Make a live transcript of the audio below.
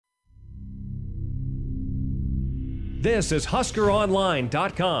This is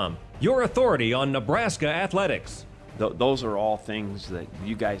HuskerOnline.com, your authority on Nebraska athletics. Those are all things that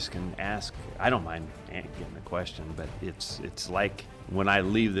you guys can ask. I don't mind getting a question, but it's like when I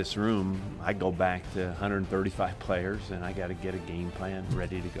leave this room, I go back to 135 players and I got to get a game plan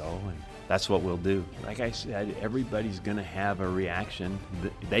ready to go, and that's what we'll do. Like I said, everybody's going to have a reaction.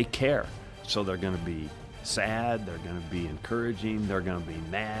 They care, so they're going to be sad, they're going to be encouraging, they're going to be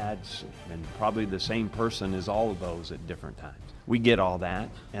mad, and probably the same person is all of those at different times. We get all that,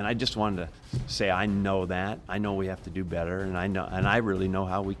 and I just wanted to say I know that. I know we have to do better, and I really know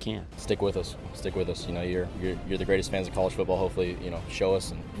how we can. Stick with us. You know, you're the greatest fans of college football. Hopefully, you know, show us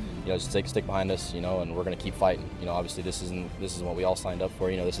and just stick behind us. You know, and we're going to keep fighting. You know, obviously this isn't what we all signed up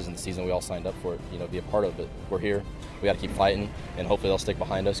for. You know, this isn't the season we all signed up for. You know, be a part of it. We're here. We got to keep fighting, and hopefully they'll stick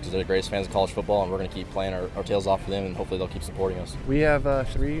behind us because they're the greatest fans of college football, and we're going to keep playing our tails off for them, and hopefully they'll keep supporting us. We have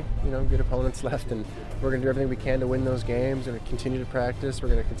 3, good opponents left, and we're going to do everything we can to win those games. We're going to continue to practice. We're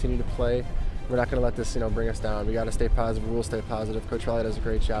going to continue to play. We're not going to let this, bring us down. We got to stay positive. We'll stay positive. Coach Riley does a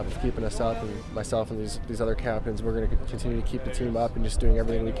great job of keeping us up, and myself and these other captains, we're going to continue to keep the team up and just doing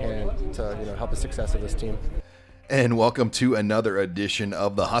everything we can to, help the success of this team. And welcome to another edition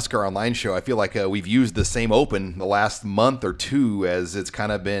of the Husker Online Show. I feel like we've used the same open the last month or two, as it's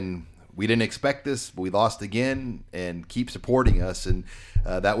kind of been, we didn't expect this, but we lost again, and keep supporting us. And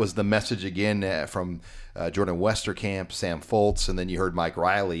that was the message again from Jordan Westerkamp, Sam Foltz, and then you heard Mike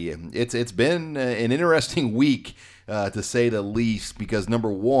Riley. It's been an interesting week, to say the least, because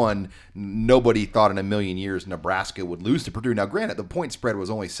number one, nobody thought in a million years Nebraska would lose to Purdue. Now, granted, the point spread was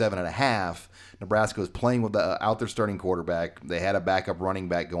only 7.5. Nebraska was playing out their starting quarterback. They had a backup running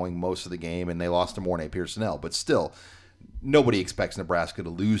back going most of the game, and they lost to Mornay Pearsonell. But still, nobody expects Nebraska to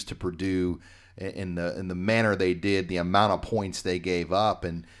lose to Purdue in the manner they did, the amount of points they gave up.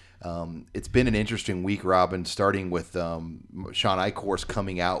 And it's been an interesting week, Robin, starting with Sean Eichhorst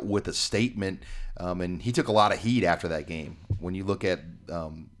coming out with a statement, and he took a lot of heat after that game. When you look at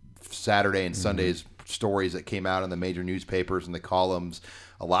Saturday and Sunday's stories that came out in the major newspapers and the columns,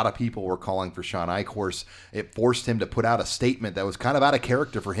 a lot of people were calling for Sean Eichhorst. It forced him to put out a statement that was kind of out of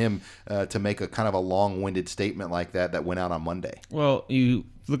character for him to make a kind of a long-winded statement like that went out on Monday. Well, you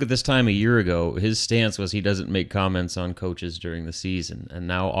look at this time a year ago, his stance was he doesn't make comments on coaches during the season, and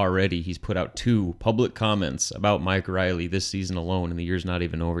now already he's put out 2 public comments about Mike Riley this season alone, and the year's not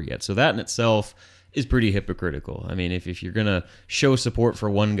even over yet. So that in itself is pretty hypocritical. I mean, if you're going to show support for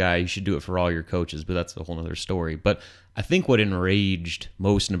one guy, you should do it for all your coaches, but that's a whole other story. But I think what enraged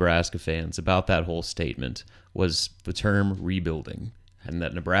most Nebraska fans about that whole statement was the term rebuilding, and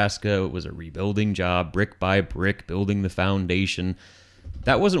that Nebraska was a rebuilding job, brick by brick, building the foundation.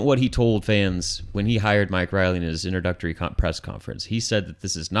 That wasn't what he told fans when he hired Mike Riley in his introductory press conference. He said that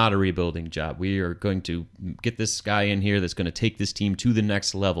this is not a rebuilding job. We are going to get this guy in here that's going to take this team to the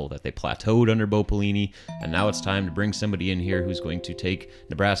next level, that they plateaued under Bo Pelini, and now it's time to bring somebody in here who's going to take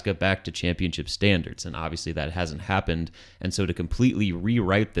Nebraska back to championship standards. And obviously that hasn't happened. And so to completely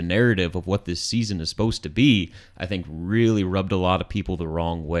rewrite the narrative of what this season is supposed to be, I think really rubbed a lot of people the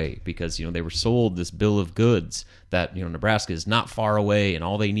wrong way, because, they were sold this bill of goods that, Nebraska is not far away and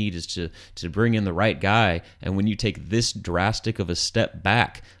all they need is to bring in the right guy. And when you take this drastic of a step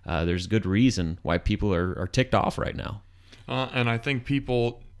back, there's good reason why people are ticked off right now. And I think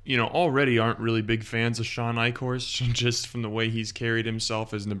people, already aren't really big fans of Sean Eichhorst, just from the way he's carried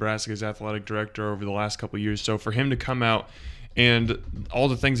himself as Nebraska's athletic director over the last couple of years. So for him to come out and all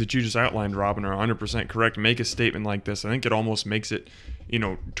the things that you just outlined, Robin, are 100% correct, make a statement like this, I think it almost makes it,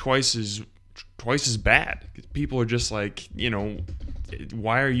 twice as bad. People are just like,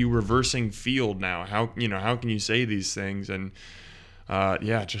 why are you reversing field now? How can you say these things? And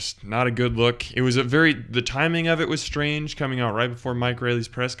just not a good look. It was the timing of it was strange, coming out right before Mike Riley's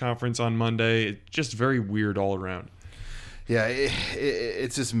press conference on Monday. It's just very weird all around. Yeah,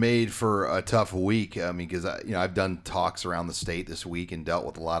 it's just made for a tough week. I mean, because I've done talks around the state this week and dealt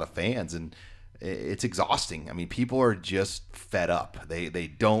with a lot of fans, and it's exhausting. I mean, people are just fed up. They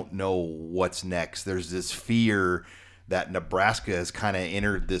don't know what's next. There's this fear that Nebraska has kind of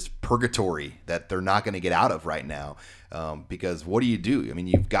entered this purgatory that they're not going to get out of right now. Because what do you do? I mean,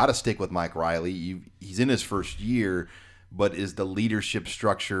 you've got to stick with Mike Riley. He's in his first year, but is the leadership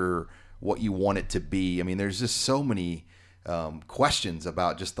structure what you want it to be? I mean, there's just so many questions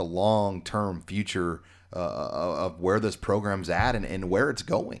about just the long-term future of where this program's at and where it's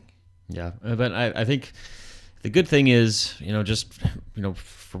going. Yeah, but I think the good thing is,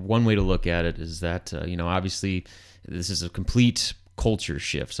 for one way to look at it is that, obviously this is a complete culture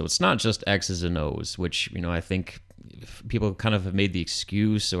shift. So it's not just X's and O's, which, I think people kind of have made the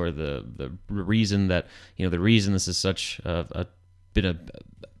excuse or the reason that, the reason this is such been a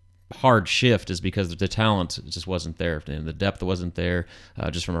hard shift is because the talent just wasn't there, and the depth wasn't there,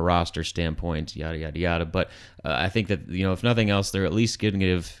 just from a roster standpoint, yada yada yada. But I think that if nothing else, they're at least going to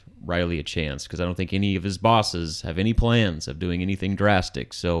give Riley a chance, because I don't think any of his bosses have any plans of doing anything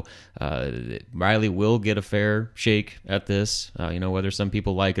drastic. So Riley will get a fair shake at this, whether some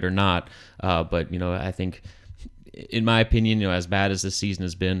people like it or not. But I think, in my opinion, as bad as this season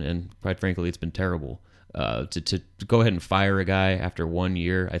has been, and quite frankly, it's been terrible. To go ahead and fire a guy after 1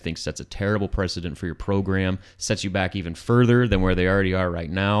 year, I think sets a terrible precedent for your program, sets you back even further than where they already are right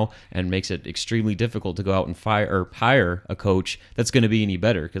now, and makes it extremely difficult to go out and hire a coach that's going to be any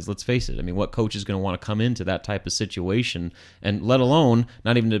better. Because let's face it, what coach is going to want to come into that type of situation, and let alone,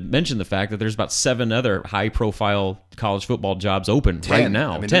 not even to mention the fact that there's about 7 other high-profile college football jobs open 10. right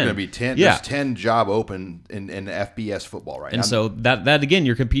now. 10. There's going to be 10. Yeah. There's 10 job open in FBS football right now. And so that again,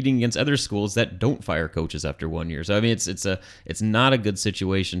 you're competing against other schools that don't fire coaches after 1 year. So it's not a good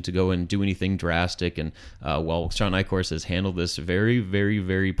situation to go and do anything drastic. And while Sean Eichhorst has handled this very, very,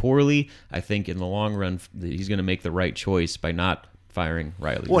 very poorly, I think in the long run he's going to make the right choice by not firing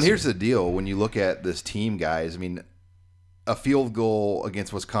Riley. Well, and here's the deal: when you look at this team, guys, a field goal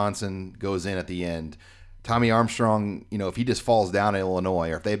against Wisconsin goes in at the end. Tommy Armstrong, if he just falls down in Illinois,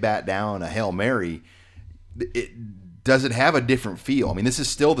 or if they bat down a Hail Mary, does it have a different feel? This is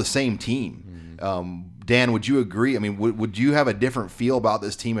still the same team. Dan, would you agree? Would you have a different feel about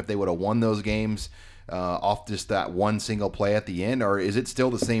this team if they would have won those games off just that one single play at the end, or is it still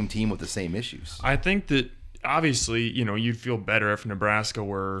the same team with the same issues? I think that obviously, you'd feel better if Nebraska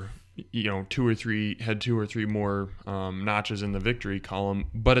were, 2 or 3 more notches in the victory column.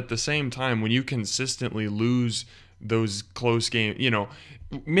 But at the same time, when you consistently lose those close games,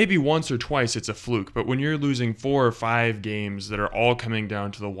 maybe once or twice it's a fluke, but when you're losing 4 or 5 games that are all coming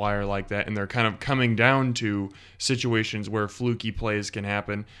down to the wire like that, and they're kind of coming down to situations where fluky plays can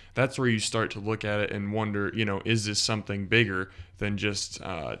happen, that's where you start to look at it and wonder, is this something bigger than just,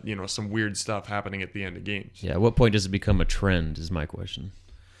 some weird stuff happening at the end of games? Yeah, at what point does it become a trend is my question.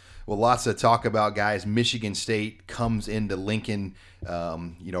 Well, lots to talk about, guys. Michigan State comes into Lincoln,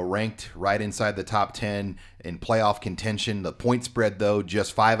 ranked right inside the top 10 in playoff contention. The point spread, though,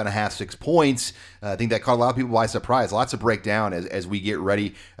 just 5.5, 6 points. I think that caught a lot of people by surprise. Lots to break down as we get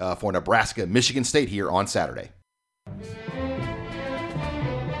ready for Nebraska, Michigan State here on Saturday.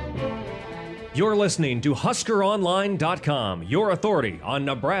 You're listening to HuskerOnline.com, your authority on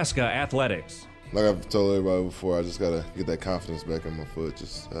Nebraska athletics. Like I've told everybody before, I just got to get that confidence back in my foot,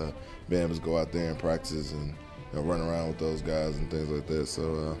 just being able to go out there and practice and run around with those guys and things like that.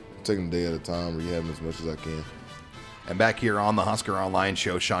 So taking a day at a time, rehabbing as much as I can. And back here on the Husker Online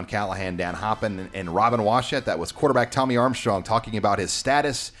Show, Sean Callahan, Dan Hoppen, and Robin Washut. That was quarterback Tommy Armstrong talking about his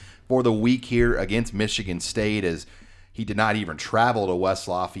status for the week here against Michigan State, as he did not even travel to West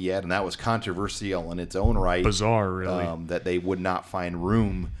Lafayette, and that was controversial in its own right. Bizarre, really. That they would not find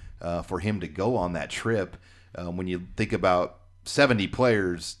room for him to go on that trip. When you think about 70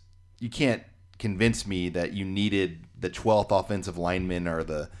 players, you can't convince me that you needed the 12th offensive lineman or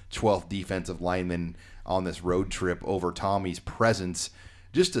the 12th defensive lineman on this road trip over Tommy's presence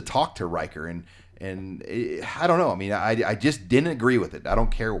just to talk to Riker. And I don't know. I just didn't agree with it. I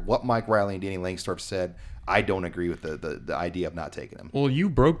don't care what Mike Riley and Danny Langsdorf said. I don't agree with the idea of not taking him. Well, you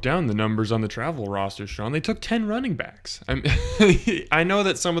broke down the numbers on the travel roster, Sean. They took 10 running backs. I know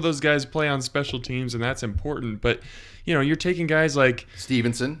that some of those guys play on special teams, and that's important, but you're taking guys like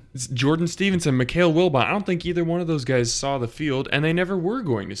Jordan Stevenson, Mikhail Wilbon. I don't think either one of those guys saw the field, and they never were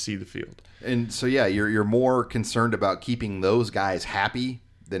going to see the field. And so, yeah, you're more concerned about keeping those guys happy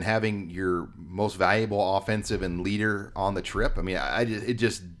than having your most valuable offensive and leader on the trip. It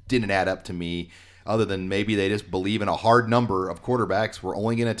just didn't add up to me. Other than maybe they just believe in a hard number of quarterbacks. We're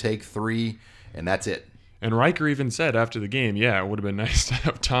only going to take 3, and that's it. And Riker even said after the game, it would have been nice to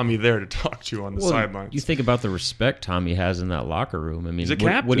have Tommy there to talk to on the sidelines. You think about the respect Tommy has in that locker room. He's a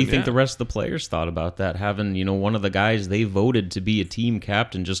captain, what do you think the rest of the players thought about that? Having, one of the guys they voted to be a team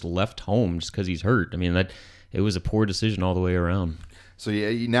captain just left home just because he's hurt. It was a poor decision all the way around. So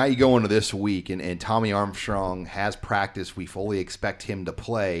now you go into this week, and Tommy Armstrong has practiced. We fully expect him to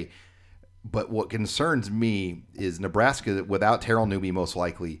play. But what concerns me is Nebraska, without Terrell Newby most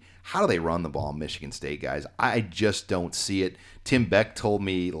likely, how do they run the ball in Michigan State, guys? I just don't see it. Tim Beck told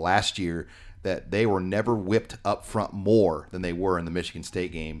me last year that they were never whipped up front more than they were in the Michigan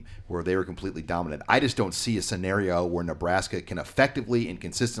State game, where they were completely dominant. I just don't see a scenario where Nebraska can effectively and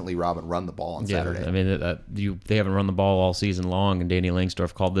consistently, Robin, run the ball on Saturday. I mean, they haven't run the ball all season long, and Danny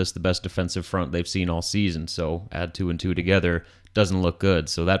Langsdorff called this the best defensive front they've seen all season. So add 2 and 2 together, doesn't look good.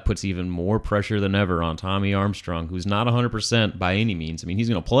 So that puts even more pressure than ever on Tommy Armstrong, who's not 100% by any means. I mean, he's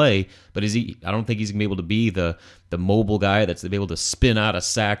going to play, but I don't think he's going to be able to be the mobile guy that's able to spin out of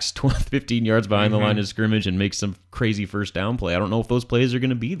sacks 15 yards behind the line of scrimmage and make some crazy first down play. I don't know if those plays are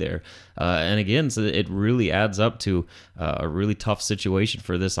going to be there. And again, so it really adds up to a really tough situation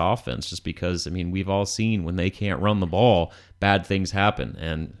for this offense, just because, I mean, we've all seen when they can't run the ball, bad things happen.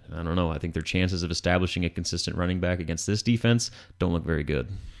 And I don't know, I think their chances of establishing a consistent running back against this defense don't look very good.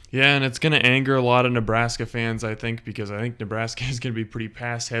 Yeah, and it's going to anger a lot of Nebraska fans, I think, because I think Nebraska is going to be pretty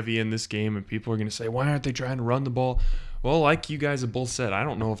pass-heavy in this game, and people are going to say, why aren't they trying to run the ball? Well, like you guys have both said, I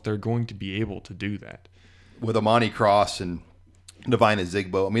don't know if they're going to be able to do that. With Amani Cross and Devine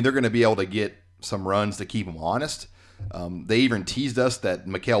Zigbo, I mean, they're going to be able to get some runs to keep them honest. They even teased us that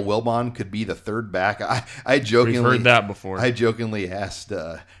Mikael Wilbon could be the third back. I jokingly We've heard that before. I jokingly asked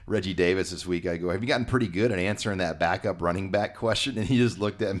Reggie Davis this week. I go, "Have you gotten pretty good at answering that backup running back question?" And he just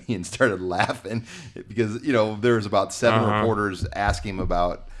looked at me and started laughing because there was about 7 reporters asking him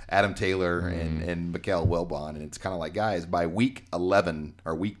about Adam Taylor and Mikael Wilbon, and it's kind of like, guys, by week 11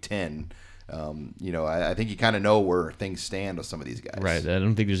 or week 10. I think you kind of know where things stand with some of these guys. Right. I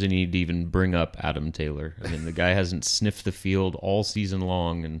don't think there's any need to even bring up Adam Taylor. I mean, the guy hasn't sniffed the field all season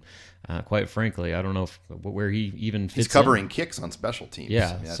long, and quite frankly, I don't know where he even fits. He's covering kicks on special teams.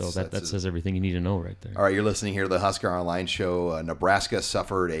 Yeah, so that says everything you need to know right there. All right, you're listening here to the Husker Online Show. Nebraska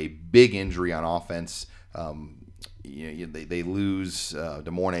suffered a big injury on offense. They lose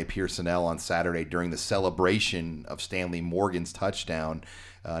DeMornay Pearsonell on Saturday during the celebration of Stanley Morgan's touchdown.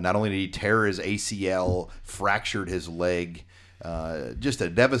 Not only did he tear his ACL, fractured his leg, just a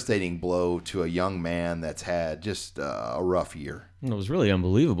devastating blow to a young man that's had just a rough year. It was really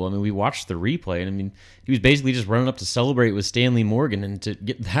unbelievable. I mean, we watched the replay, and I mean, he was basically just running up to celebrate with Stanley Morgan, and to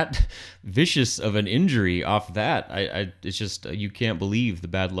get that vicious of an injury off that, it's just you can't believe the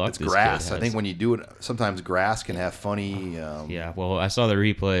bad luck. It's this grass. kid has. I think when you do it, sometimes grass can have funny. Yeah, well, I saw the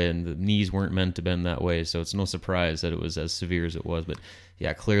replay, and the knees weren't meant to bend that way, so it's no surprise that it was as severe as it was. But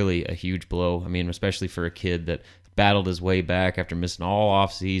yeah, clearly a huge blow. I mean, especially for a kid that battled his way back after missing all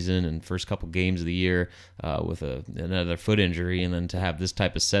off season and first couple games of the year with another foot injury, and then to have this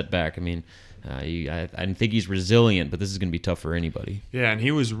type of setback. I mean, I think he's resilient, but this is going to be tough for anybody. Yeah, and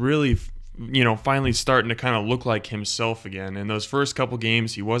he was really, finally starting to kind of look like himself again. In those first couple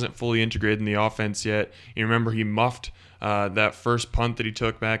games, he wasn't fully integrated in the offense yet. You remember he muffed that first punt that he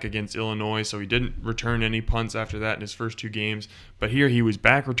took back against Illinois, so he didn't return any punts after that in his first 2 games. But here he was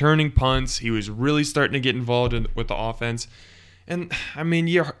back returning punts. He was really starting to get involved with the offense. And, I mean,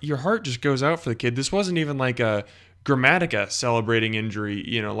 your heart just goes out for the kid. This wasn't even like a Grammatica celebrating injury,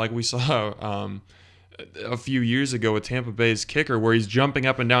 like we saw a few years ago with Tampa Bay's kicker, where he's jumping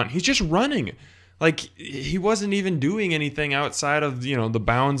up and down. He's just running. Like, he wasn't even doing anything outside of, the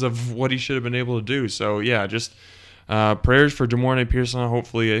bounds of what he should have been able to do. So, yeah, just prayers for DeMornay Pearson.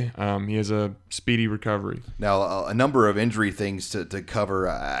 Hopefully he has a speedy recovery. Now, a number of injury things to cover.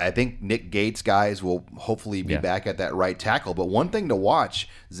 I think Nick Gates' guys will hopefully be back at that right tackle. But one thing to watch,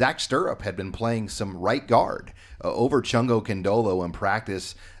 Zach Stirrup had been playing some right guard over Chungo Kindolo in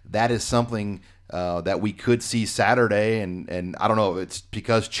practice. That is something that we could see Saturday. And I don't know if it's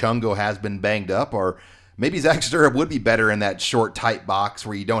because Chungo has been banged up, or maybe Zach Stirrup would be better in that short, tight box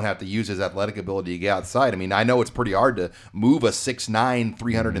where you don't have to use his athletic ability to get outside. I mean, I know it's pretty hard to move a 6'9",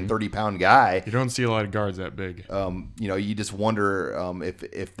 330-pound guy. You don't see a lot of guards that big. You just wonder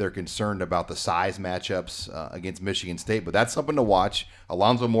if they're concerned about the size matchups against Michigan State. But that's something to watch.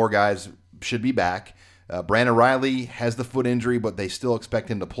 Alonzo Moore guys should be back. Brandon Riley has the foot injury, but they still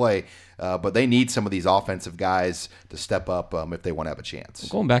expect him to play. But they need some of these offensive guys to step up if they want to have a chance.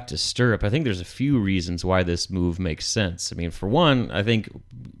 Going back to Stirrup, I think there's a few reasons why this move makes sense. I mean, for one, I think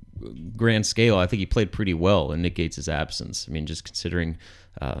grand scale, I think he played pretty well in Nick Gates' absence. I mean, just considering,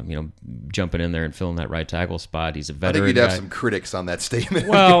 jumping in there and filling that right tackle spot. He's a veteran. I think you'd have guy. some critics on that statement.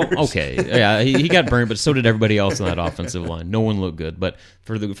 Well, okay. Yeah, he got burned, but so did everybody else on that offensive line. No one looked good. But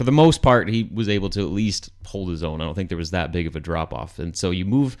for the most part, he was able to at least hold his own. I don't think there was that big of a drop-off. And so you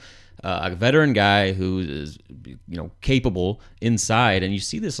move a veteran guy who is capable inside, and you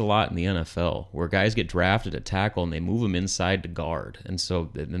see this a lot in the NFL where guys get drafted at tackle and they move them inside to guard, and so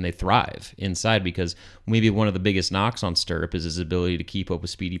then they thrive inside, because maybe one of the biggest knocks on Stirrup is his ability to keep up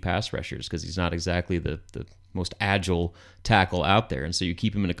with speedy pass rushers, because he's not exactly the most agile tackle out there. And so you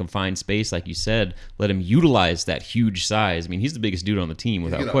keep him in a confined space, like you said, let him utilize that huge size. I mean, he's the biggest dude on the team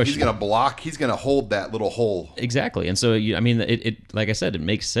without question. He's going to block. He's going to hold that little hole. Exactly. And so, it like I said, it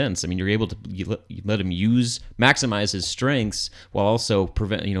makes sense. I mean, you're able to you let him maximize his strengths while also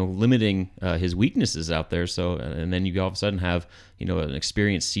limiting his weaknesses out there. So, and then you all of a sudden have, an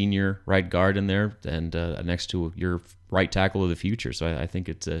experienced senior right guard in there and next to your right tackle of the future. So I think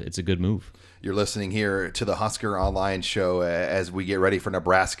it's a good move. You're listening here to the Husker Online Show as we get ready for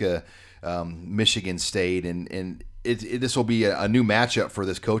Nebraska, Michigan State, and this will be a new matchup for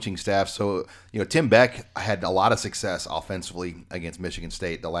this coaching staff. So, Tim Beck had a lot of success offensively against Michigan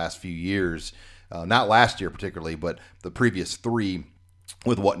State the last few years, not last year particularly, but the previous 3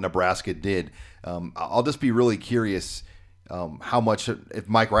 with what Nebraska did. I'll just be really curious how much, if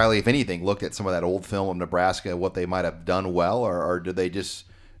Mike Riley, if anything, looked at some of that old film of Nebraska, what they might have done well, or did they just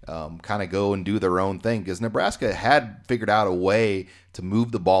kind of go and do their own thing? Because Nebraska had figured out a way to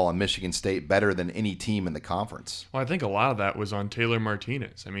move the ball on Michigan State better than any team in the conference. Well, I think a lot of that was on Taylor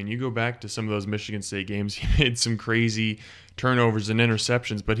Martinez. I mean, you go back to some of those Michigan State games, he made some crazy turnovers and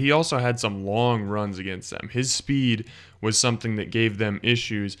interceptions, but he also had some long runs against them. His speed was something that gave them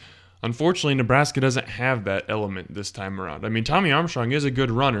issues. Unfortunately, Nebraska doesn't have that element this time around. I mean, Tommy Armstrong is a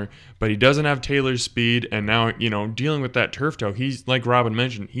good runner, but he doesn't have Taylor's speed, and now, dealing with that turf toe, he's, like Robin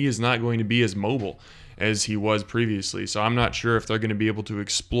mentioned, he is not going to be as mobile as he was previously. So I'm not sure if they're going to be able to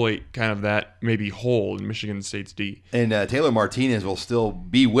exploit kind of that maybe hole in Michigan State's D. And Taylor Martinez will still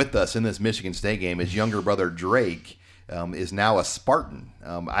be with us in this Michigan State game. His younger brother, Drake, is now a Spartan.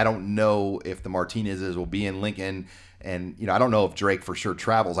 I don't know if the Martinezes will be in Lincoln. And, I don't know if Drake for sure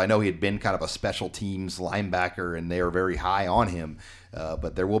travels. I know he had been kind of a special teams linebacker, and they are very high on him.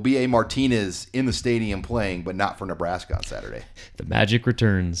 But there will be a Martinez in the stadium playing, but not for Nebraska on Saturday. The magic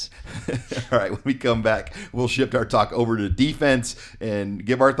returns. All right, when we come back, we'll shift our talk over to defense and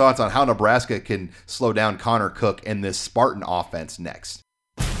give our thoughts on how Nebraska can slow down Connor Cook and this Spartan offense next.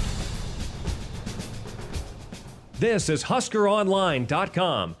 This is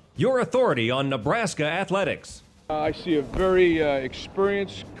HuskerOnline.com, your authority on Nebraska athletics. I see a very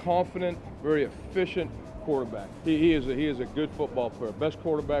experienced, confident, very efficient quarterback. He is a good football player. Best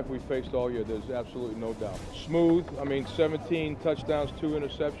quarterback we faced all year, there's absolutely no doubt. Smooth, 17 touchdowns, 2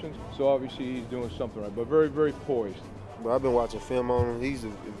 interceptions, so obviously he's doing something right, but very, very poised. But I've been watching film on him. He's a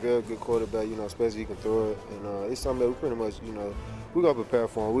very good quarterback, especially he can throw it. And it's something that we pretty much, we're going to prepare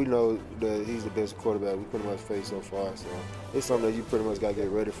for him. We know that he's the best quarterback we pretty much faced so far. So it's something that you pretty much got to get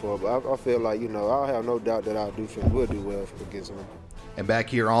ready for. But I feel like, I have no doubt that our defense will do well against him. And back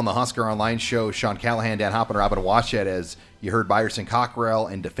here on the Husker Online Show, Sean Callahan, Dan Hoppen, and Robin Washut, as you heard Byerson Cockrell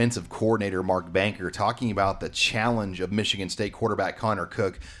and defensive coordinator Mark Banker talking about the challenge of Michigan State quarterback Connor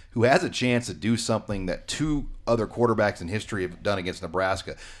Cook, who has a chance to do something that 2 other quarterbacks in history have done against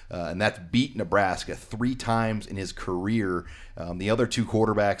Nebraska, and that's beat Nebraska 3 times in his career. The other 2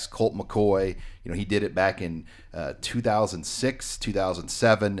 quarterbacks, Colt McCoy, he did it back in 2006,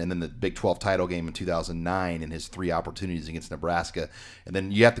 2007, and then the Big 12 title game in 2009 in his 3 opportunities against Nebraska. And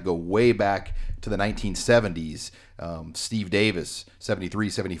then you have to go way back to the 1970s. Steve Davis, 73,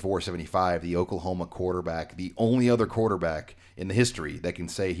 74, 75, the Oklahoma quarterback, the only other quarterback in the history that can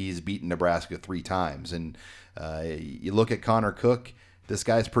say he's beaten Nebraska 3 times. And you look at Connor Cook, this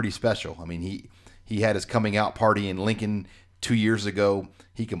guy's pretty special. I mean, he had his coming out party in Lincoln 2 years ago.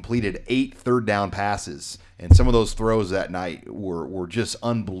 He completed 8 third down passes, and some of those throws that night were just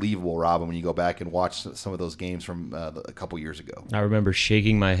unbelievable, Robin, when you go back and watch some of those games from a couple years ago. I remember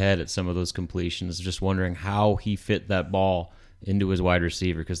shaking my head at some of those completions, just wondering how he fit that ball into his wide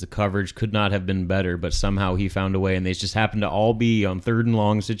receiver, because the coverage could not have been better, but somehow he found a way, and they just happened to all be on 3rd and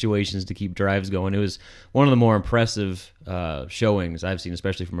long situations to keep drives going. It was one of the more impressive showings I've seen,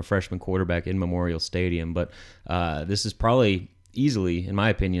 especially from a freshman quarterback in Memorial Stadium. But this is probably easily, in my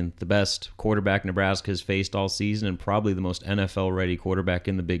opinion, the best quarterback Nebraska has faced all season, and probably the most NFL-ready quarterback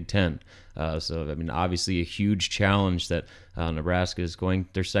in the Big Ten. Obviously a huge challenge that Nebraska is going,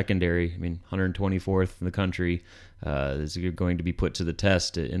 their secondary, 124th in the country, is going to be put to the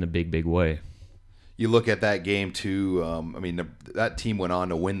test in a big, big way. You look at that game, too. That team went on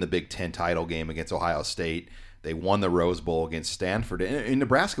to win the Big Ten title game against Ohio State. They won the Rose Bowl against Stanford. And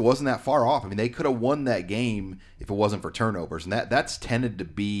Nebraska wasn't that far off. They could have won that game if it wasn't for turnovers. And that's tended to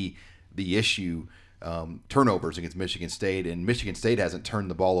be the issue, turnovers against Michigan State. And Michigan State hasn't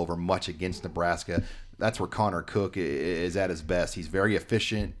turned the ball over much against Nebraska. That's where Connor Cook is at his best. He's very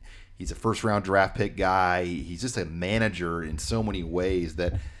efficient. He's a first-round draft pick guy. He's just a manager in so many ways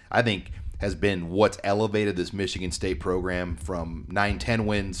that I think has been what's elevated this Michigan State program from 9-10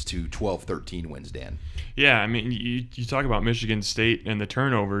 wins to 12-13 wins, Dan. Yeah, I mean, you talk about Michigan State and the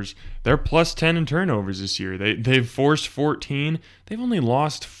turnovers. They're plus 10 in turnovers this year. They've forced 14. They've only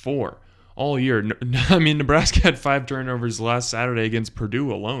lost 4 all year. I mean, Nebraska had 5 turnovers last Saturday against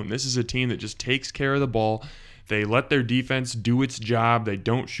Purdue alone. This is a team that just takes care of the ball. They let their defense do its job. They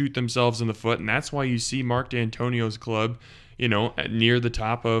don't shoot themselves in the foot, and that's why you see Mark D'Antonio's club, near the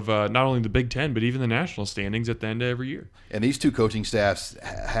top of not only the Big Ten, but even the national standings at the end of every year. And these two coaching staffs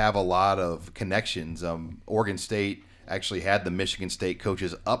have a lot of connections. Oregon State actually had the Michigan State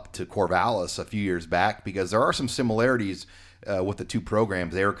coaches up to Corvallis a few years back because there are some similarities with the two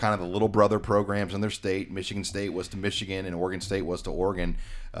programs. They were kind of the little brother programs in their state. Michigan State was to Michigan and Oregon State was to Oregon.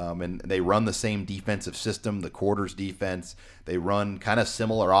 And they run the same defensive system, the quarters defense. They run kind of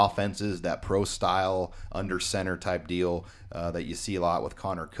similar offenses, that pro style under center type deal that you see a lot with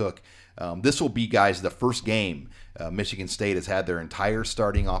Connor Cook. This will be, guys, the first game Michigan State has had their entire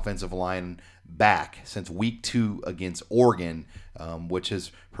starting offensive line back since week 2 against Oregon, which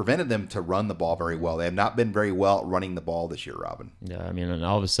has prevented them to run the ball very well. They have not been very well at running the ball this year, Robin. Yeah, I mean, and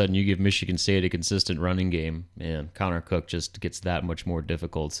all of a sudden you give Michigan State a consistent running game, and Connor Cook just gets that much more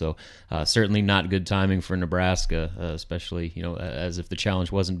difficult. So certainly not good timing for Nebraska, especially, as if the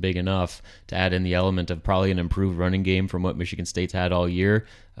challenge wasn't big enough to add in the element of probably an improved running game from what Michigan State's had all year.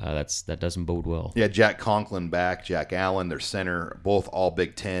 That doesn't bode well. Yeah, Jack Conklin back, Jack Allen, their center, both all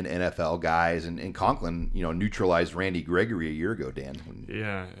Big Ten NFL guys, and Conklin, neutralized Randy Gregory a year ago, Dan.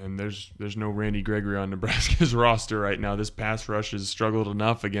 Yeah, and there's no Randy Gregory on Nebraska's roster right now. This pass rush has struggled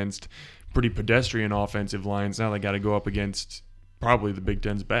enough against pretty pedestrian offensive lines. Now they got to go up against probably the Big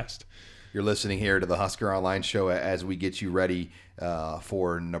Ten's best. You're listening here to the Husker Online Show as we get you ready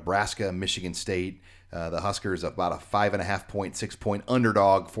for Nebraska, Michigan State. The Huskers about a 5.5-point, 6-point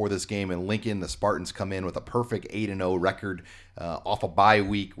underdog for this game in Lincoln. The Spartans come in with a perfect 8-0 record off a bye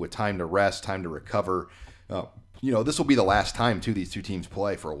week with time to rest, time to recover. This will be the last time these two teams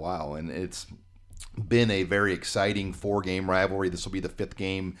play for a while, and it's been a very exciting 4-game rivalry. This will be the 5th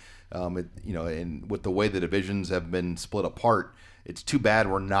game. And with the way the divisions have been split apart, it's too bad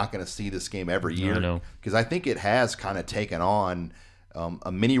we're not going to see this game every year, because I think it has kind of taken on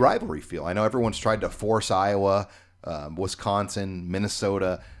a mini rivalry feel. I know everyone's tried to force Iowa, Wisconsin,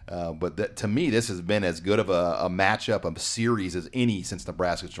 Minnesota, but to me, this has been as good of a matchup, a series as any since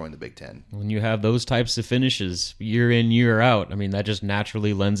Nebraska's joined the Big Ten. When you have those types of finishes year in, year out, I mean, that just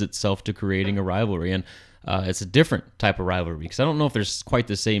naturally lends itself to creating a rivalry. And it's a different type of rivalry because I don't know if there's quite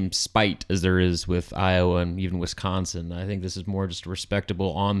the same spite as there is with Iowa and even Wisconsin. I think this is more just a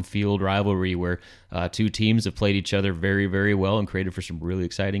respectable on-field rivalry where two teams have played each other very, very well and created for some really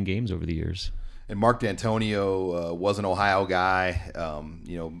exciting games over the years. And Mark D'Antonio was an Ohio guy.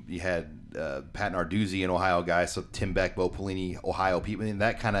 You had Pat Narduzzi, an Ohio guy, so Tim Beck, Bo Pelini, Ohio people, and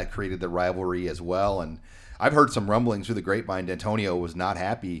that kind of created the rivalry as well. And I've heard some rumblings through the grapevine. D'Antonio was not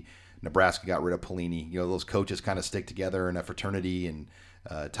happy Nebraska got rid of Pelini. Those coaches kind of stick together in a fraternity and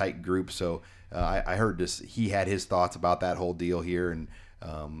tight group. So I heard he had his thoughts about that whole deal here and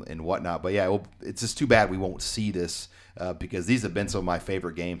whatnot. But yeah, it's just too bad we won't see this because these have been some of my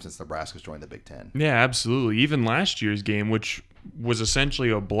favorite games since Nebraska's joined the Big Ten. Yeah, absolutely. Even last year's game, which was essentially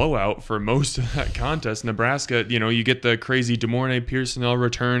a blowout for most of that contest. Nebraska, you get the crazy DeMornay Pearsonell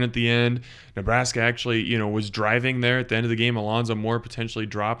return at the end. Nebraska actually, was driving there at the end of the game. Alonzo Moore potentially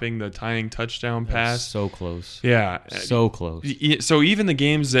dropping the tying touchdown pass. So close. Yeah. So close. So even the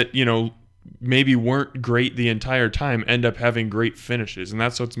games that, maybe weren't great the entire time end up having great finishes, and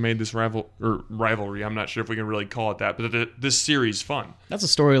that's what's made this rivalry. I'm not sure if we can really call it that, but this series fun. That's a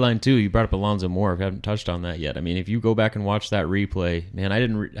storyline too. You brought up Alonzo Moore. We haven't touched on that yet. I mean, if you go back and watch that replay, man,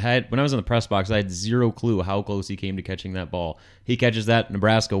 when I was in the press box, I had zero clue how close he came to catching that ball. He catches that,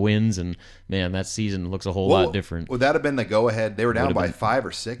 Nebraska wins, and man, that season looks a whole lot different. Would that have been the go-ahead? They were down by 5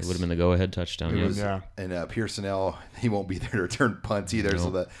 or 6. It would have been the go-ahead touchdown. And Pearsonell, he won't be there to return punts either.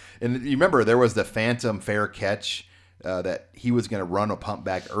 No. And you remember there was the phantom fair catch that he was going to run a pump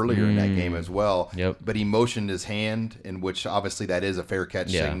back earlier in that game as well. Yep. But he motioned his hand, in which obviously that is a fair catch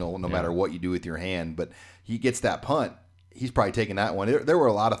signal no matter what you do with your hand. But he gets that punt. He's probably taking that one. There were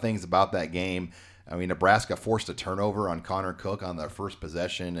a lot of things about that game. I mean, Nebraska forced a turnover on Connor Cook on their first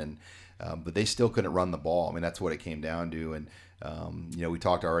possession, and but they still couldn't run the ball. I mean, that's what it came down to. And, we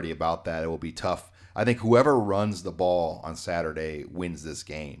talked already about that. It will be tough. I think whoever runs the ball on Saturday wins this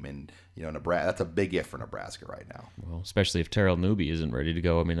game. And, Nebraska, that's a big if for Nebraska right now. Well, especially if Terrell Newby isn't ready to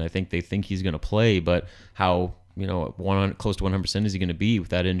go. I mean, I think they think he's going to play, but how, close to 100% is he going to be with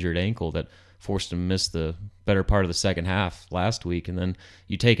that injured ankle that forced him to miss the better part of the second half last week. And then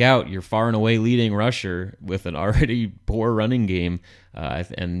you take out your far and away leading rusher with an already poor running game,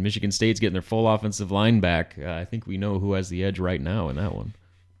 and Michigan State's getting their full offensive line back. I think we know who has the edge right now in that one.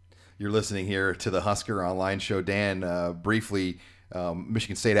 You're listening here to the Husker Online Show. Dan, briefly,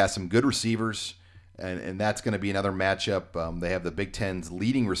 Michigan State has some good receivers, and that's going to be another matchup. They have the Big Ten's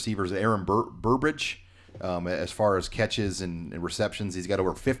leading receivers, Aaron Burbridge. As far as catches and receptions, he's got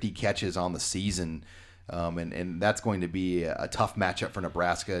over 50 catches on the season, and that's going to be a tough matchup for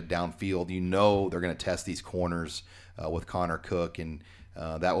Nebraska downfield. You know they're going to test these corners with Connor Cook, and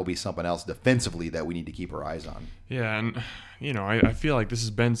that will be something else defensively that we need to keep our eyes on. Yeah, and I feel like this has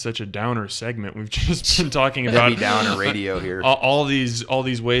been such a downer segment. We've just been talking about downer radio here. all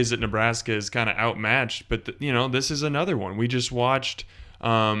these ways that Nebraska is kind of outmatched, but this is another one. We just watched.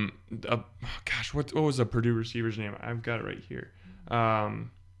 What was the Purdue receiver's name? I've got it right here.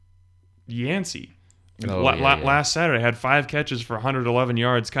 Yancey. Last Saturday had 5 catches for 111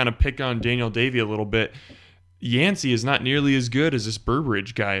 yards. Kind of pick on Daniel Davey a little bit. Yancey is not nearly as good as this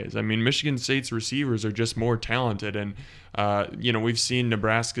Burbridge guy is. I mean, Michigan State's receivers are just more talented, and we've seen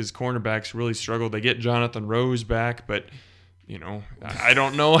Nebraska's cornerbacks really struggle. They get Jonathan Rose back, but I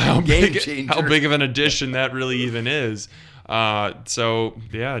don't know how big of an addition that really even is.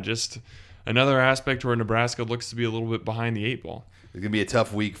 Just another aspect where Nebraska looks to be a little bit behind the 8 ball. It's going to be a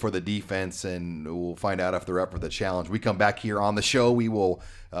tough week for the defense, and we'll find out if they're up for the challenge. We come back here on the show. We will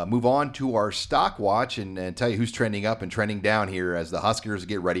move on to our stock watch and tell you who's trending up and trending down here as the Huskers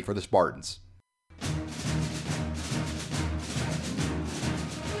get ready for the Spartans.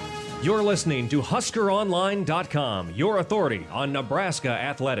 You're listening to HuskerOnline.com, your authority on Nebraska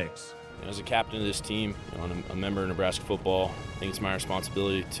athletics. As a captain of this team, and a member of Nebraska football, I think it's my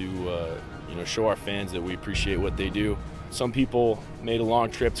responsibility to show our fans that we appreciate what they do. Some people made a long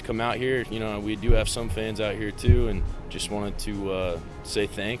trip to come out here. We do have some fans out here too, and just wanted to say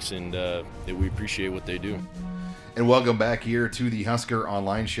thanks and that we appreciate what they do. And welcome back here to the Husker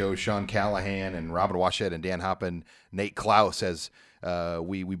Online Show. Sean Callahan and Robin Washett and Dan Hoppen, Nate Klaus, as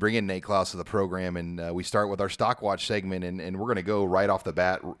we bring in Nate Klaus to the program, and we start with our Stock Watch segment, and we're going to go right off the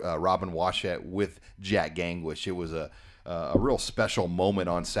bat, Robin Washett with Jack Gangwish. It was a real special moment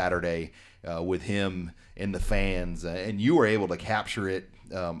on Saturday with him and the fans, and you were able to capture it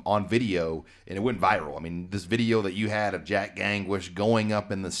on video, and it went viral. I mean, this video that you had of Jack Gangwish going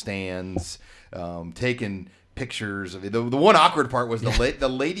up in the stands, taking pictures of it. The one awkward part was the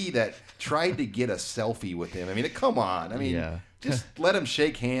lady that tried to get a selfie with him. I mean, come on. I mean, just let him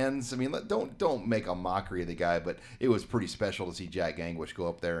shake hands. I mean, don't make a mockery of the guy, but it was pretty special to see Jack Gangwish go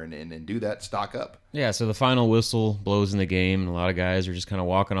up there and do that, stock up. Yeah, so the final whistle blows in the game, and a lot of guys are just kind of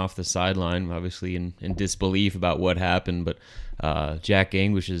walking off the sideline, obviously in disbelief about what happened, but Jack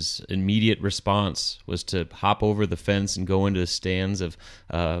Gangwish's immediate response was to hop over the fence and go into the stands of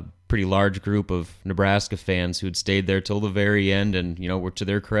pretty large group of Nebraska fans who had stayed there till the very end, and to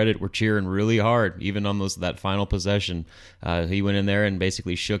their credit, were cheering really hard, even on that final possession. He went in there and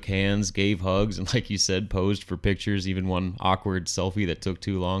basically shook hands, gave hugs, and like you said, posed for pictures. Even one awkward selfie that took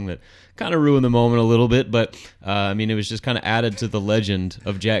too long that kind of ruined the moment a little bit. But it was just kind of added to the legend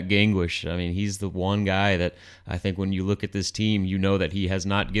of Jack Gangwish. I mean, he's the one guy that I think when you look at this team, you know that he has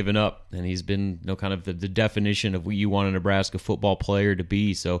not given up, and he's been kind of the definition of what you want a Nebraska football player to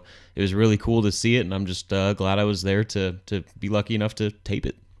be. So it was really cool to see it, and I'm just glad I was there to be lucky enough to tape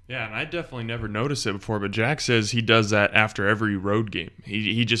it. Yeah, and I definitely never noticed it before, but Jack says he does that after every road game.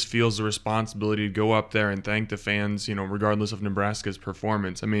 He just feels the responsibility to go up there and thank the fans, regardless of Nebraska's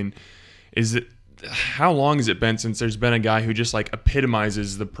performance. I mean, how long has it been since there's been a guy who just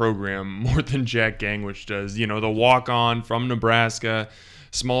epitomizes the program more than Jack Gangwish does? The walk-on from Nebraska,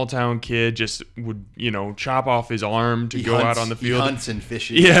 small town kid, just would chop off his arm to go out on the field. He hunts and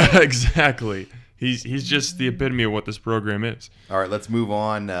fishes. Yeah, exactly. He's just the epitome of what this program is. All right, let's move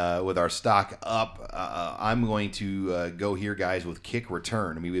on with our stock up. I'm going to go here, guys, with kick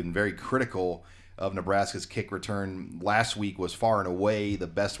return. I mean, we've been very critical of Nebraska's kick return. Last week was far and away the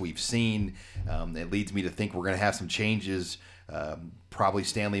best we've seen. It leads me to think we're going to have some changes. Probably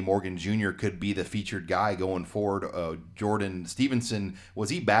Stanley Morgan Jr. could be the featured guy going forward. Jordan Stevenson, was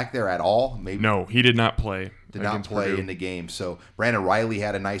he back there at all? Maybe. No, he did not play. Did not play Purdue in the game. So Brandon Riley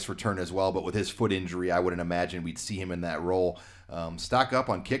had a nice return as well, but with his foot injury, I wouldn't imagine we'd see him in that role. Stock up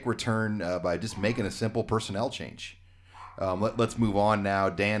on kick return by just making a simple personnel change. Let's move on now.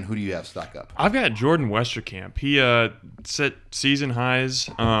 Dan, who do you have stock up? I've got Jordan Westerkamp. He set season highs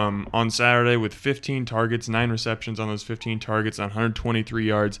on Saturday with 15 targets, 9 receptions on those 15 targets, on 123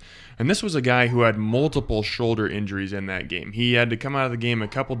 yards. And this was a guy who had multiple shoulder injuries in that game. He had to come out of the game a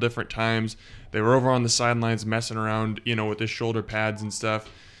couple different times. They were over on the sidelines messing around, with his shoulder pads and stuff.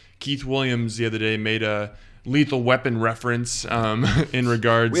 Keith Williams the other day made a Lethal Weapon reference in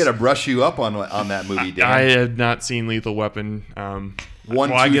regards. We had to brush you up on that movie, Dan. I had not seen Lethal Weapon. 1,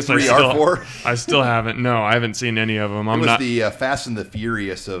 2, 3, R4? I still haven't. No, I haven't seen any of them. It was the Fast and the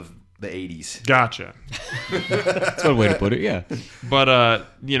Furious of the 80s. Gotcha. That's one way to put it, yeah. But,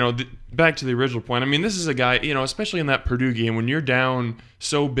 back to the original point. I mean, this is a guy, especially in that Purdue game, when you're down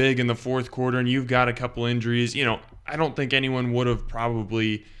so big in the fourth quarter and you've got a couple injuries, I don't think anyone would have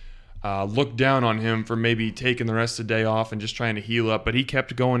probably looked down on him for maybe taking the rest of the day off and just trying to heal up. But he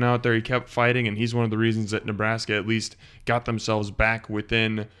kept going out there. He kept fighting, and he's one of the reasons that Nebraska at least got themselves back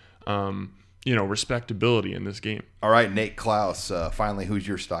within, respectability in this game. All right, Nate Klaus, finally, who's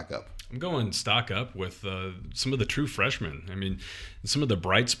your stock up? I'm going stock up with some of the true freshmen. I mean, some of the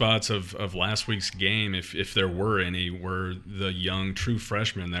bright spots of last week's game, if there were any, were the young true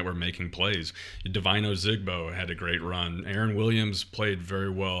freshmen that were making plays. Divino Zigbo had a great run. Aaron Williams played very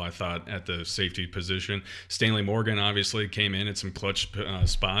well, I thought, at the safety position. Stanley Morgan obviously came in at some clutch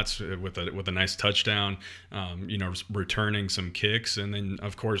spots with a nice touchdown, returning some kicks. And then,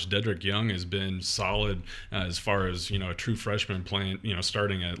 of course, Dedrick Young has been solid as far as, a true freshman playing,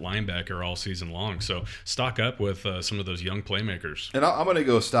 starting at linebacker all season long. So stock up with some of those young playmakers. And I'm going to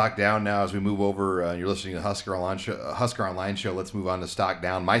go stock down now as we move over. You're listening to Husker Online Show. Let's move on to stock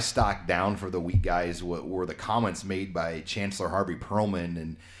down. My stock down for the week, guys, were the comments made by Chancellor Harvey Perlman.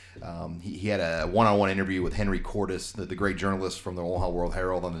 And he had a one-on-one interview with Henry Cordes, the great journalist from the Omaha World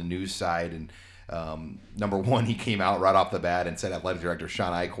Herald on the news side. And number one, he came out right off the bat and said athletic director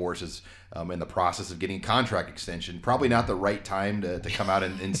Sean Eichhorst is in the process of getting a contract extension. Probably not the right time to come out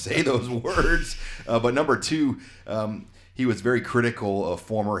and say those words. But number two, he was very critical of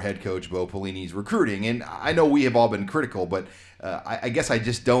former head coach Bo Pelini's recruiting. And I know we have all been critical, but I guess I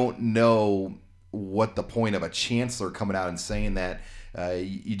just don't know what the point of a chancellor coming out and saying that.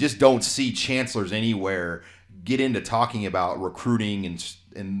 You just don't see chancellors anywhere get into talking about recruiting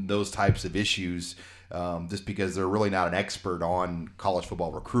and those types of issues just because they're really not an expert on college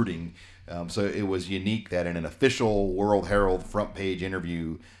football recruiting. So it was unique that in an official World Herald front page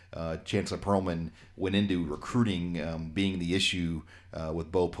interview, Chancellor Perlman went into recruiting being the issue with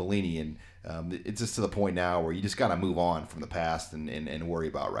Bo Pelini. And it's just to the point now where you just got to move on from the past and worry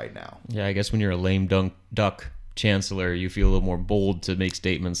about right now. Yeah, I guess when you're a lame duck chancellor, you feel a little more bold to make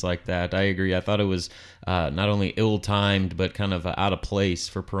statements like that. I agree. I thought it was not only ill-timed, but kind of out of place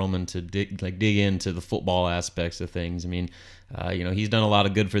for Perlman to dig into the football aspects of things. I mean, he's done a lot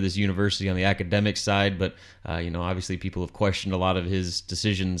of good for this university on the academic side, but obviously people have questioned a lot of his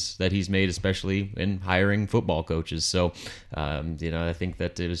decisions that he's made, especially in hiring football coaches. So, I think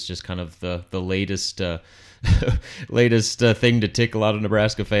that it was just kind of the latest thing to tick a lot of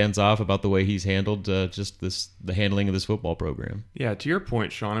Nebraska fans off about the way he's handled the handling of this football program. Yeah, to your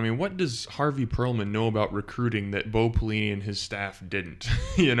point, Sean, I mean, what does Harvey Perlman know about recruiting that Bo Pelini and his staff didn't?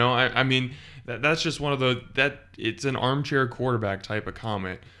 I mean, that's just one of it's an armchair quarterback type of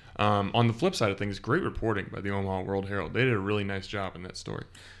comment. On the flip side of things, great reporting by the Omaha World Herald. They did a really nice job in that story.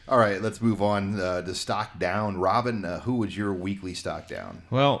 All right, let's move on to stock down. Robin, who was your weekly stock down?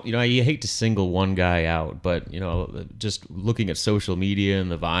 Well, you hate to single one guy out, but, just looking at social media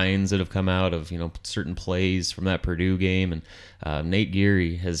and the vines that have come out of, certain plays from that Purdue game, and Nate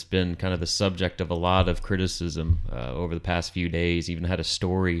Geary has been kind of the subject of a lot of criticism over the past few days, even had a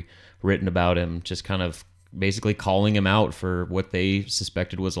story written about him, just kind of basically calling him out for what they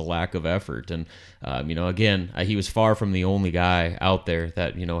suspected was a lack of effort. And, again, he was far from the only guy out there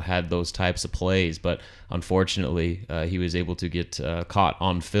that, had those types of plays. But unfortunately, he was able to get caught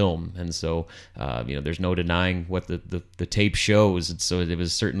on film. And so, there's no denying what the tape shows. And so it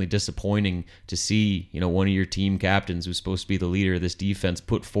was certainly disappointing to see, one of your team captains who's supposed to be the leader of this defense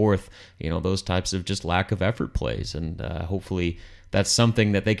put forth, those types of just lack of effort plays. And hopefully that's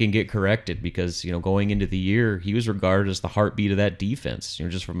something that they can get corrected because, going into the year, he was regarded as the heartbeat of that defense,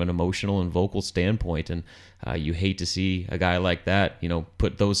 just from an emotional and vocal standpoint. And you hate to see a guy like that,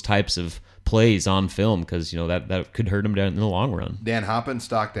 put those types of plays on film because, that could hurt him down in the long run. Dan Hoppen,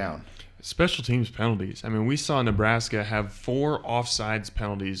 stock down. Special teams penalties. I mean, we saw Nebraska have 4 offsides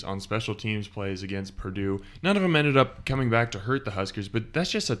penalties on special teams plays against Purdue. None of them ended up coming back to hurt the Huskers, but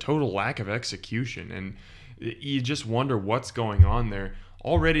that's just a total lack of execution. And you just wonder what's going on there.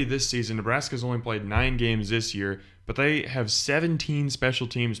 already this season, Nebraska's only played 9 games this year, but they have 17 special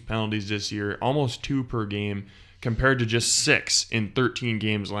teams penalties this year, almost 2 per game, compared to just 6 in 13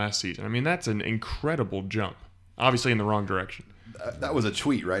 games last season. I mean, that's an incredible jump. Obviously in the wrong direction. That was a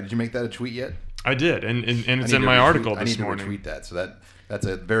tweet, right? Did you make that a tweet yet? I did, and it's in my article this morning. I need to retweet that. So that's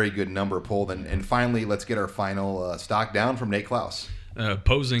a very good number pulled. And finally, let's get our final stock down from Nate Klaus.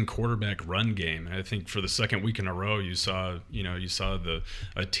 Opposing quarterback run game. I think for the second week in a row, you saw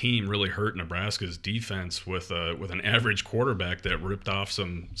a team really hurt Nebraska's defense with an average quarterback that ripped off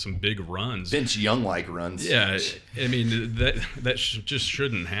some big runs, Vince Young-like runs. Yeah, I mean that just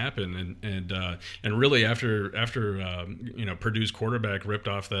shouldn't happen. And really after Purdue's quarterback ripped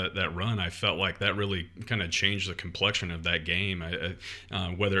off that run, I felt like that really kind of changed the complexion of that game.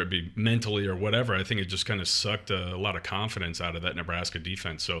 Whether it be mentally or whatever, I think it just kind of sucked a lot of confidence out of that Nebraska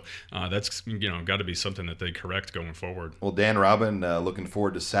defense. So that's got to be something that they correct going forward. Well, Dan Robin, looking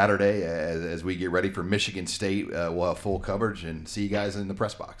forward to Saturday as we get ready for Michigan State. We'll have full coverage and see you guys in the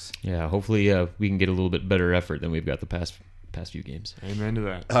press box. Yeah, hopefully we can get a little bit better effort than we've got the past few games. Amen to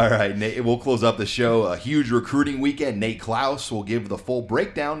that. All right, Nate, we'll close up the show. A huge recruiting weekend. Nate Klaus will give the full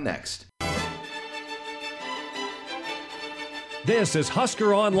breakdown next. This is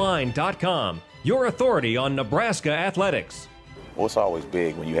HuskerOnline.com, your authority on Nebraska athletics. Well, it's always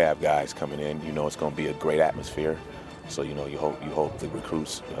big when you have guys coming in. You know it's going to be a great atmosphere. So you hope the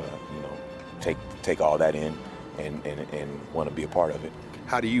recruits take all that in and want to be a part of it.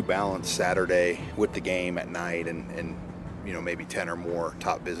 How do you balance Saturday with the game at night and maybe 10 or more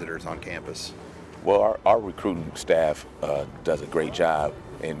top visitors on campus? Well, our recruiting staff does a great job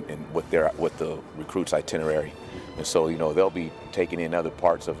with the recruits' itinerary, and so they'll be taking in other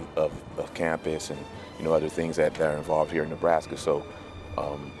parts of campus and other things that are involved here in Nebraska. So,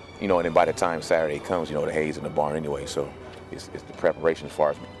 and then by the time Saturday comes, the hay's in the barn anyway. So, it's the preparation as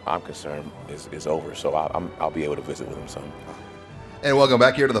far as I'm concerned is over. So I'll be able to visit with them some. And welcome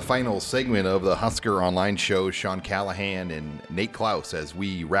back here to the final segment of the Husker Online Show. Sean Callahan and Nate Klaus as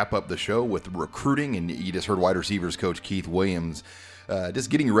we wrap up the show with recruiting. And you just heard wide receivers coach Keith Williams just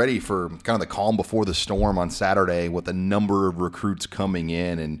getting ready for kind of the calm before the storm on Saturday with a number of recruits coming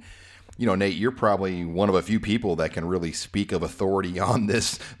in. And Nate, you're probably one of a few people that can really speak of authority on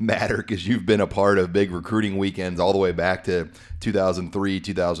this matter because you've been a part of big recruiting weekends all the way back to 2003,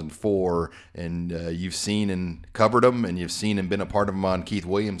 2004, and you've seen and covered them, and you've seen and been a part of them on Keith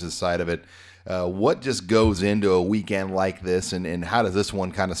Williams' side of it. What just goes into a weekend like this, and how does this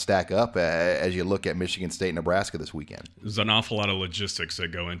one kind of stack up as you look at Michigan State, Nebraska this weekend? There's an awful lot of logistics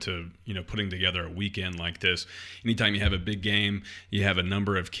that go into putting together a weekend like this. Anytime you have a big game, you have a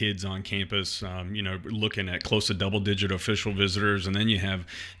number of kids on campus, looking at close to double-digit official visitors, and then you have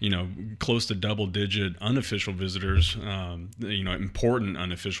close to double-digit unofficial visitors, important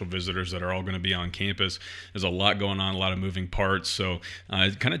unofficial visitors that are all going to be on campus. There's a lot going on, a lot of moving parts, so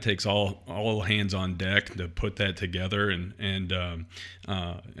it kind of takes all hands on deck to put that together, and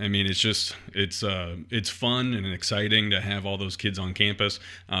I mean it's fun and exciting to have all those kids on campus,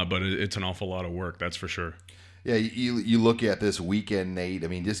 but it's an awful lot of work, that's for sure. Yeah, you look at this weekend, Nate. I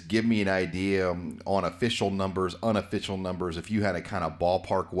mean, just give me an idea on official numbers, unofficial numbers, if you had to kind of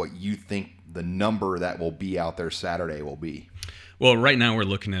ballpark what you think the number that will be out there Saturday will be. Well, right now we're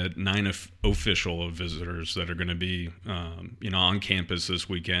looking at 9 official visitors that are going to be, on campus this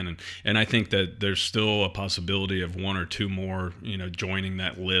weekend, and I think that there's still a possibility of 1 or 2 more, joining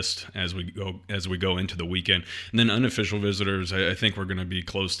that list as we go into the weekend. And then unofficial visitors, I think we're going to be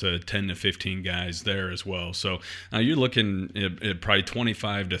close to 10 to 15 guys there as well. So you're looking at probably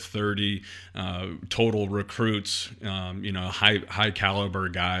 25 to 30 total recruits, high caliber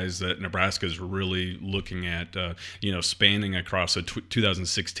guys that Nebraska is really looking at, spanning across the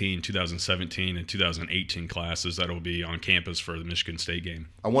 2016, 2017, and 2018 classes that will be on campus for the Michigan State game.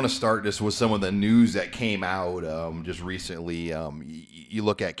 I want to start just with some of the news that came out just recently. You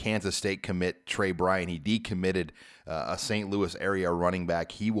look at Kansas State commit Trey Bryant. He decommitted a St. Louis area running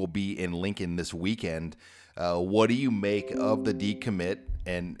back. He will be in Lincoln this weekend. What do you make of the decommit?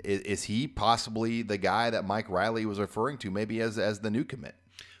 And is he possibly the guy that Mike Riley was referring to, maybe as the new commit?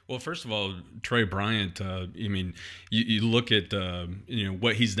 Well, first of all, Trey Bryant. You look at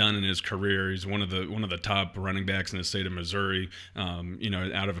what he's done in his career. He's one of the top running backs in the state of Missouri.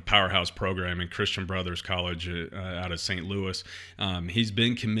 Out of a powerhouse program in Christian Brothers College out of St. Louis. He's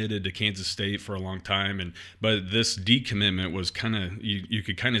been committed to Kansas State for a long time, but this decommitment was kind of you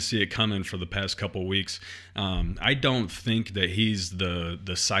could kind of see it coming for the past couple weeks. I don't think that he's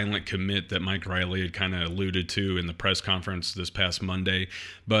the silent commit that Mike Riley had kind of alluded to in the press conference this past Monday,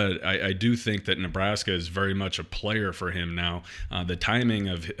 but but I do think that Nebraska is very much a player for him now. The timing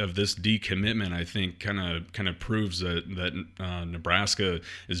of this decommitment, I think, kind of proves that Nebraska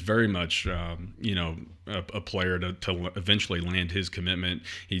is very much a player to eventually land his commitment.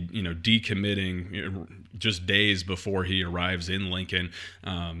 He decommitting just days before he arrives in Lincoln.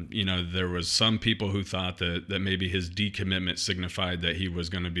 There was some people who thought that maybe his decommitment signified that he was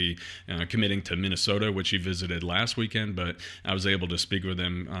going to be committing to Minnesota, which he visited last weekend, but I was able to speak with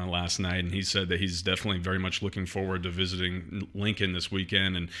him last night, and he said that he's definitely very much looking forward to visiting Lincoln this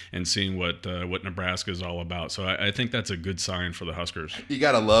weekend and seeing what Nebraska is all about. So I think that's a good sign for the Huskers. You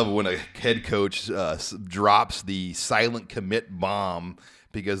got to love when a head coach drops the silent commit bomb,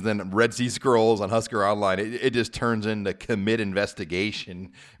 because then Red Sea Scrolls on Husker Online, it just turns into commit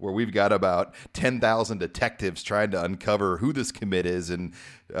investigation, where we've got about 10,000 detectives trying to uncover who this commit is. And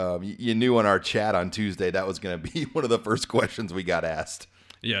you knew on our chat on Tuesday that was going to be one of the first questions we got asked.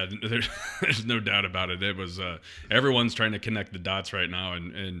 Yeah, there's no doubt about it. It was everyone's trying to connect the dots right now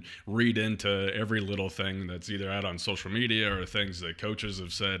and read into every little thing that's either out on social media or things that coaches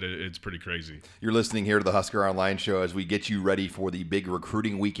have said. It's pretty crazy. You're listening here to the Husker Online Show as we get you ready for the big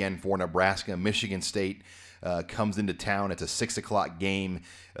recruiting weekend for Nebraska. Michigan State comes into town. It's a 6 o'clock game.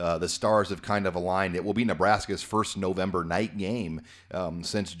 The stars have kind of aligned. It will be Nebraska's first November night game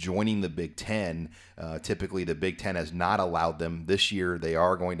since joining the Big Ten. Typically, the Big Ten has not allowed them. This year, they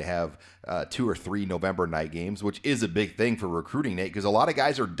are going to have 2 or 3 November night games, which is a big thing for recruiting, Nate, because a lot of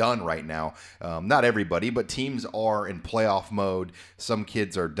guys are done right now. Not everybody, but teams are in playoff mode. Some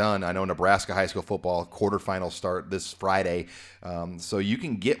kids are done. I know Nebraska high school football quarterfinals start this Friday, so you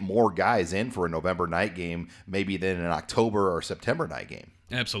can get more guys in for a November night game maybe than an October or September night game.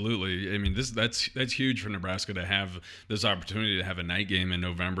 Absolutely. I mean, that's huge for Nebraska to have this opportunity to have a night game in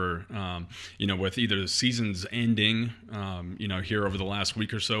November. With either the season's ending, here over the last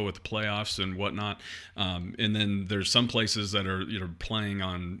week or so with the playoffs and whatnot, and then there's some places that are playing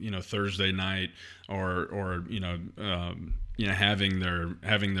on Thursday night or having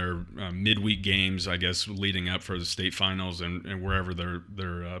their midweek games, I guess, leading up for the state finals and wherever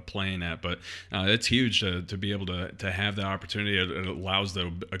they're playing at. But it's huge to be able to have the opportunity. It allows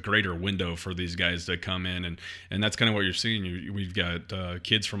a greater window for these guys to come in, and that's kind of what you're seeing. We've got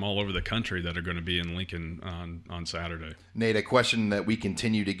kids from all over the country that are going to be in Lincoln on Saturday. Nate, a question that we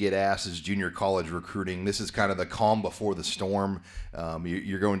continue to get asked is junior college recruiting. This is kind of the calm before the storm.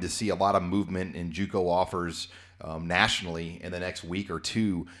 You're going to see a lot of movement in JUCO offers nationally in the next week or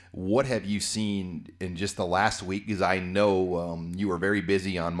two. What have you seen in just the last week? Because I know you were very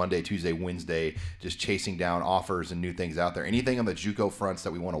busy on Monday, Tuesday, Wednesday, just chasing down offers and new things out there. Anything on the JUCO fronts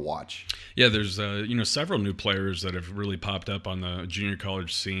that we want to watch? Yeah, there's several new players that have really popped up on the junior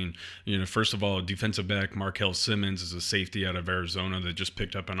college scene. First of all, defensive back Markel Simmons is a safety out of Arizona that just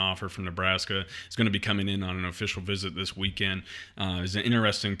picked up an offer from Nebraska. He's going to be coming in on an official visit this weekend. He's an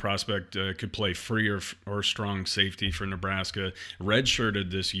interesting prospect. Could play free or strong safety for Nebraska.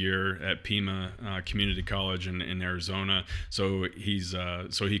 Redshirted this year at Pima Community College in Arizona, so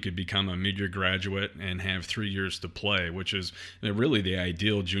he could become a mid-year graduate and have 3 years to play, which is really the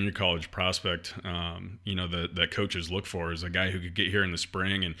ideal junior college prospect. That coaches look for is a guy who could get here in the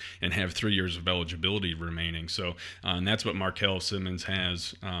spring and have 3 years of eligibility remaining. So and that's what Markel Simmons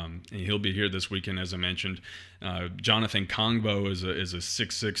has. And he'll be here this weekend, as I mentioned. Jonathan Kongbo is a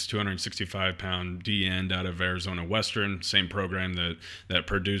 6'6", 265-pound D end out of Arizona Western, same program that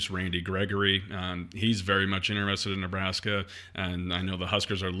produced Randy Gregory. He's very much interested in Nebraska, and I know the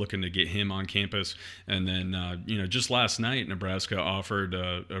Huskers are looking to get him on campus. And then, just last night, Nebraska offered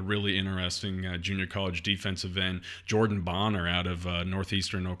a really interesting junior college defensive end, Jordan Bonner out of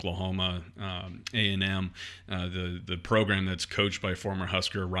northeastern Oklahoma A&M, the program that's coached by former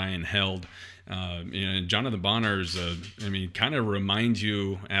Husker Ryan Held. Jonathan Bonner's, kind of reminds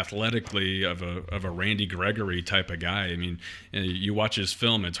you athletically of a Randy Gregory type of guy. I mean, you watch his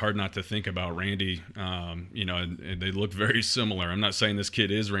film, it's hard not to think about Randy. And they look very similar. I'm not saying this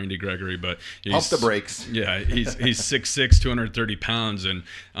kid is Randy Gregory, but off the brakes. Yeah, he's 6'6", 230 pounds, and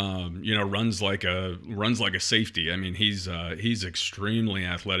runs like a safety. I mean, he's extremely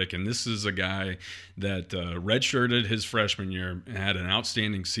athletic, and this is a guy that redshirted his freshman year, had an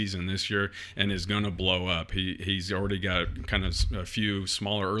outstanding season this year, and is going to blow up. He's already got kind of a few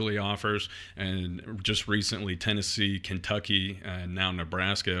smaller early offers, and just recently Tennessee, Kentucky, and now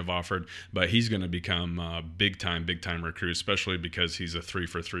Nebraska have offered, but he's going to become a big time recruit, especially because he's a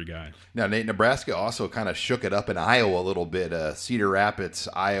 3-for-3 guy. Now, Nate, Nebraska also kind of shook it up in Iowa a little bit. Cedar Rapids,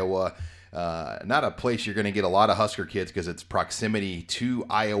 Iowa, not a place you're going to get a lot of Husker kids because it's proximity to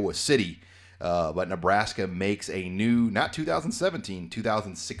Iowa City. But Nebraska makes a new, not 2017,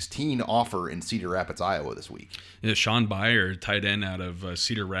 2016 offer in Cedar Rapids, Iowa this week. Yeah, Sean Byer, tight end out of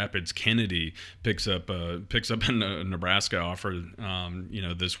Cedar Rapids, Kennedy, picks up a Nebraska offer,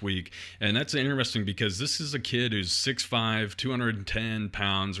 this week. And that's interesting because this is a kid who's 6'5", 210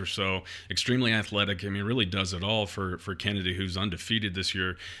 pounds or so, extremely athletic. I mean, really does it all for Kennedy, who's undefeated this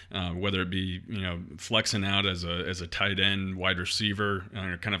year, whether it be, flexing out as a tight end, wide receiver,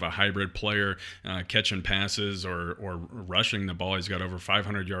 kind of a hybrid player, catching passes or rushing the ball. He's got over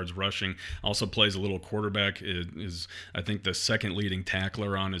 500 yards rushing. Also plays a little quarterback, is I think the second leading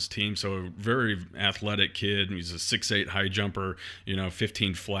tackler on his team. So a very athletic kid. He's a 6'8" high jumper,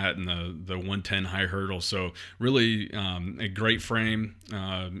 15 flat in the 110 high hurdle. So really a great frame,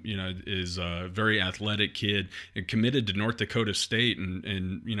 is a very athletic kid, and committed to North Dakota State,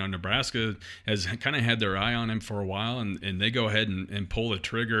 and Nebraska has kind of had their eye on him for a while, and they go ahead and pull the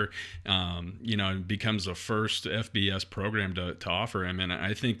trigger, and becomes the first FBS program to offer him. And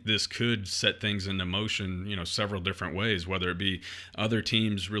I think this could set things into motion, several different ways, whether it be other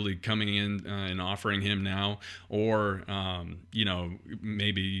teams really coming in and offering him now, or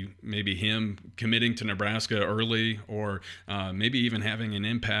maybe him committing to Nebraska early, or maybe even having an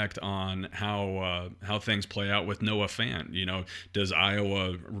impact on how things play out with Noah Fant. Does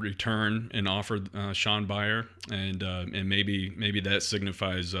Iowa return and offer Sean Byer, and maybe that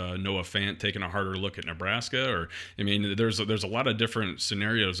signifies Noah Fant taking a harder look at Nebraska? Or there's a lot of different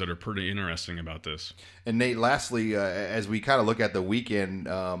scenarios that are pretty interesting about this. And Nate, lastly, as we kind of look at the weekend,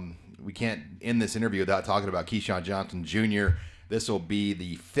 we can't end this interview without talking about Keyshawn Johnson Jr. This will be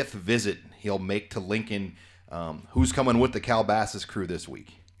the 5th visit he'll make to Lincoln. Who's coming with the Calabasas crew this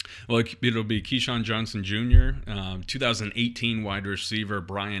week? Well, it'll be Keyshawn Johnson Jr., 2018 wide receiver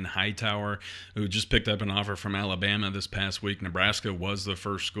Brian Hightower, who just picked up an offer from Alabama this past week. Nebraska was the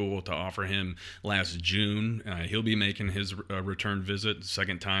first school to offer him last June. He'll be making his return visit,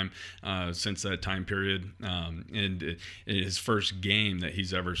 second time since that time period, and his first game that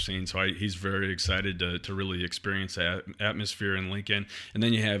he's ever seen. So he's very excited to really experience that atmosphere in Lincoln. And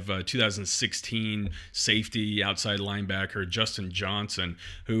then you have 2016 safety outside linebacker Justin Johnson,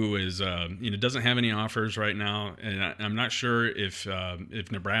 who is doesn't have any offers right now, and I'm not sure if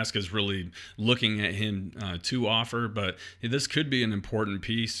Nebraska is really looking at him to offer, but this could be an important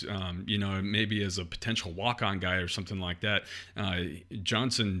piece, maybe as a potential walk-on guy or something like that.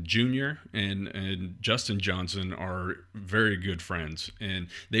 Johnson Jr. and Justin Johnson are very good friends, and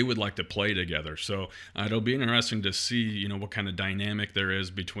they would like to play together. So it'll be interesting to see what kind of dynamic there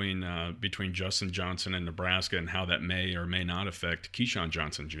is between Justin Johnson and Nebraska, and how that may or may not affect Keyshawn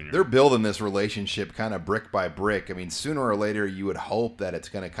Johnson Jr. They're building this relationship kind of brick by brick. I mean, sooner or later, you would hope that it's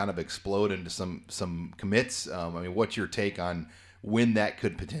going to kind of explode into some commits. What's your take on when that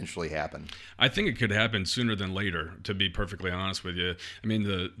could potentially happen? I think it could happen sooner than later, to be perfectly honest with you. I mean,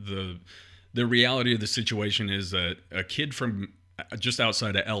 the reality of the situation is that a kid from just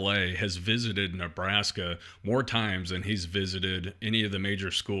outside of LA has visited Nebraska more times than he's visited any of the major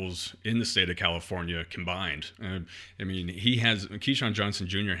schools in the state of California combined. Keyshawn Johnson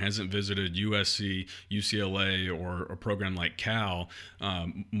Jr. hasn't visited USC, UCLA, or a program like Cal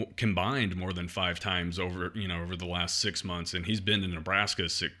combined more than 5 times over the last 6 months, and he's been to Nebraska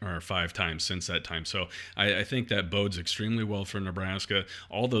 5 times since that time. So I think that bodes extremely well for Nebraska.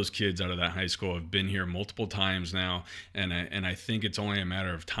 All those kids out of that high school have been here multiple times now, and I think it's only a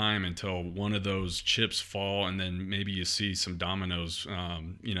matter of time until one of those chips fall, and then maybe you see some dominoes,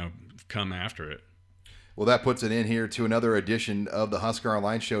 come after it. Well, that puts it in here to another edition of the Husker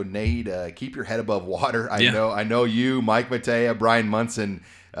Online Show. Nate, keep your head above water. I know you, Mike Matea, Brian Munson.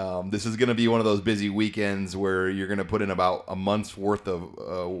 This is going to be one of those busy weekends where you're going to put in about a month's worth of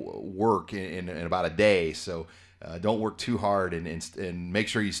work in about a day. So don't work too hard, and make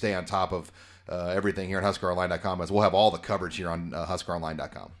sure you stay on top of everything here at HuskerOnline.com, as we'll have all the coverage here on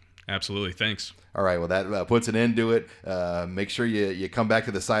HuskerOnline.com. Absolutely. Thanks. All right. Well, that puts an end to it. Make sure you come back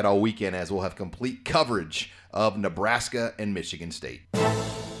to the site all weekend, as we'll have complete coverage of Nebraska and Michigan State.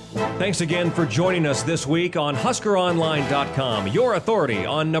 Thanks again for joining us this week on HuskerOnline.com, your authority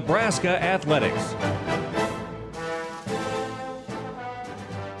on Nebraska athletics.